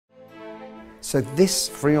So this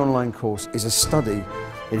free online course is a study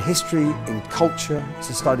in history, in culture, it's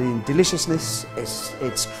a study in deliciousness,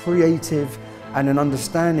 it's creative, and an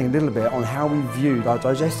understanding a little bit on how we view our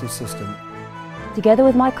digestive system. Together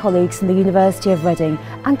with my colleagues from the University of Reading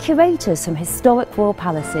and curators from historic royal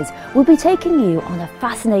palaces, we'll be taking you on a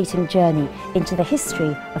fascinating journey into the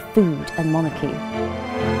history of food and monarchy.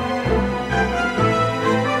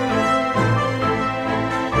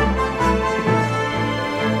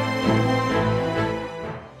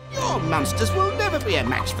 Your monsters will never be a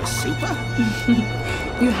match for Super.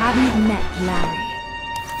 You haven't met Larry.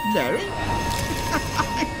 Larry?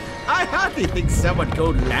 I hardly think someone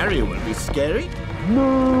called Larry will be scary.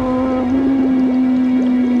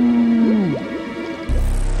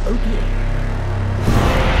 Oh dear.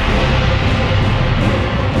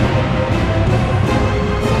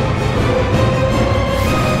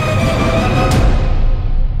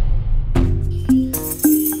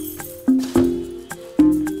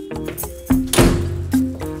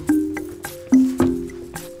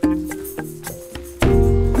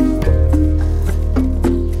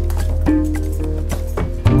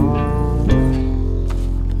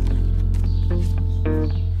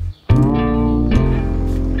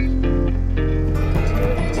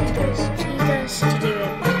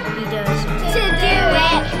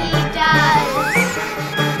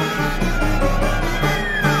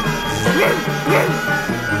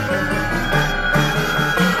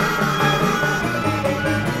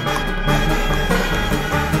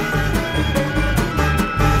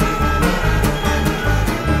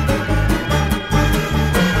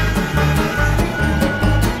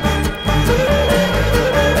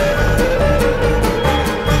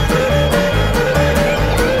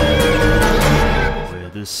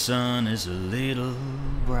 The sun is a little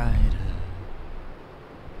brighter,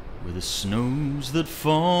 where the snows that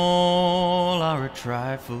fall are a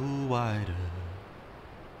trifle wider,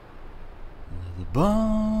 where the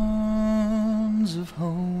bonds of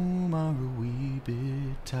home are a wee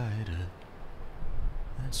bit tighter.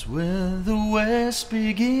 That's where the West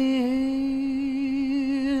begins.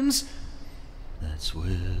 That's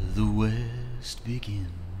where the West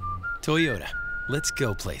begins. Toyota, let's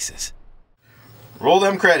go places. Roll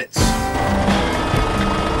them credits.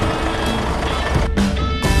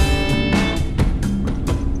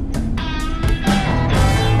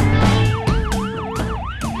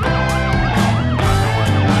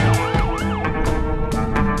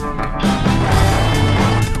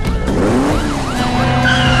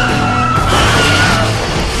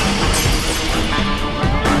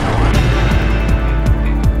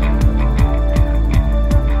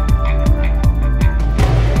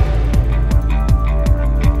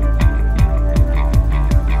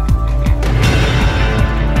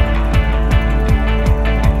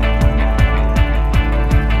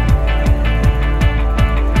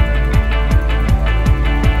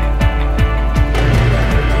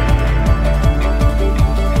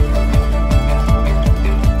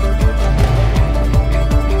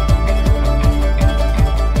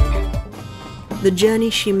 The journey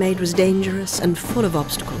she made was dangerous and full of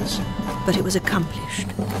obstacles, but it was accomplished.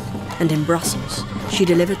 And in Brussels, she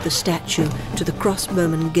delivered the statue to the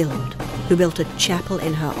Crossbowmen Guild, who built a chapel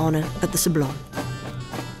in her honour at the Sablon.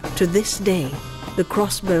 To this day, the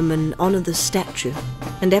Crossbowmen honour the statue,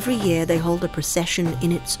 and every year they hold a procession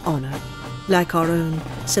in its honour, like our own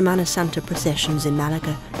Semana Santa processions in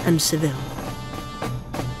Malaga and Seville.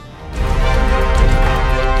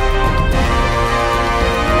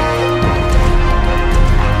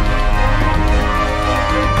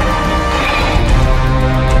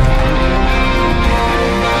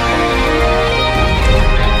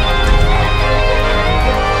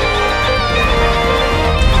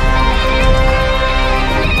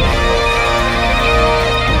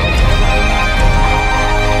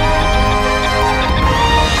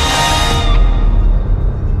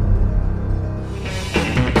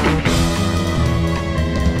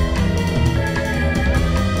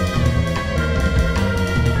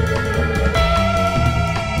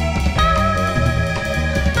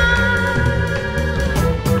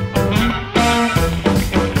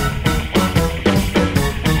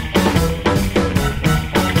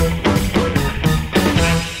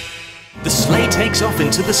 Off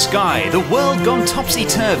into the sky, the world gone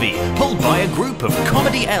topsy-turvy, pulled by a group of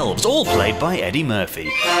comedy elves, all played by Eddie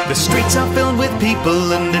Murphy. The streets are filled with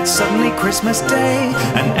people and it's suddenly Christmas Day,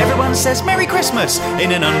 and everyone says Merry Christmas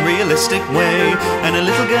in an unrealistic way. And a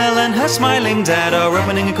little girl and her smiling dad are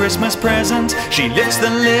opening a Christmas present. She lifts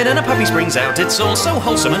the lid and a puppy springs out, it's all so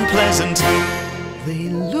wholesome and pleasant. They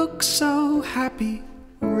look so happy,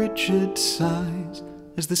 Richard sighs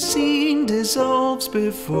as the scene dissolves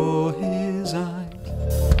before his eyes.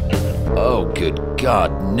 Oh, good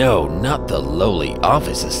God, no, not the lowly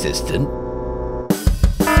office assistant.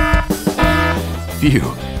 Phew,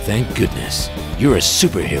 thank goodness. You're a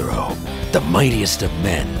superhero, the mightiest of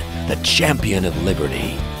men, the champion of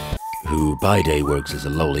liberty, who by day works as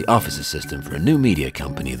a lowly office assistant for a new media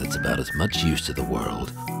company that's about as much use to the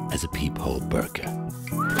world as a peephole burqa.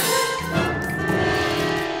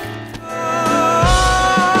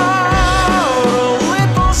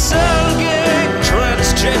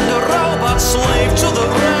 Slave to the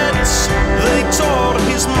rats, they tore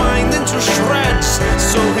his mind into shreds,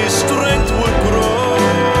 so his strength would grow.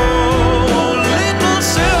 Little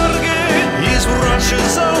Sergei, he's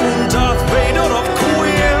Russia's own Darth Vader of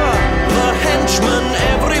queer, the henchman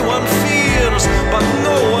everyone fears, but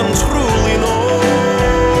no one truly knows.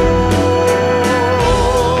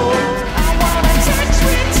 I wanna touch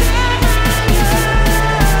with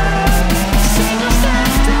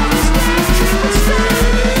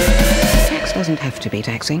Doesn't have to be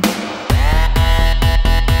taxing.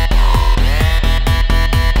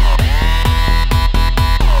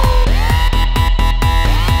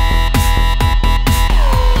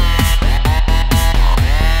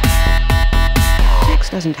 Tax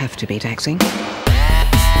doesn't have to be taxing.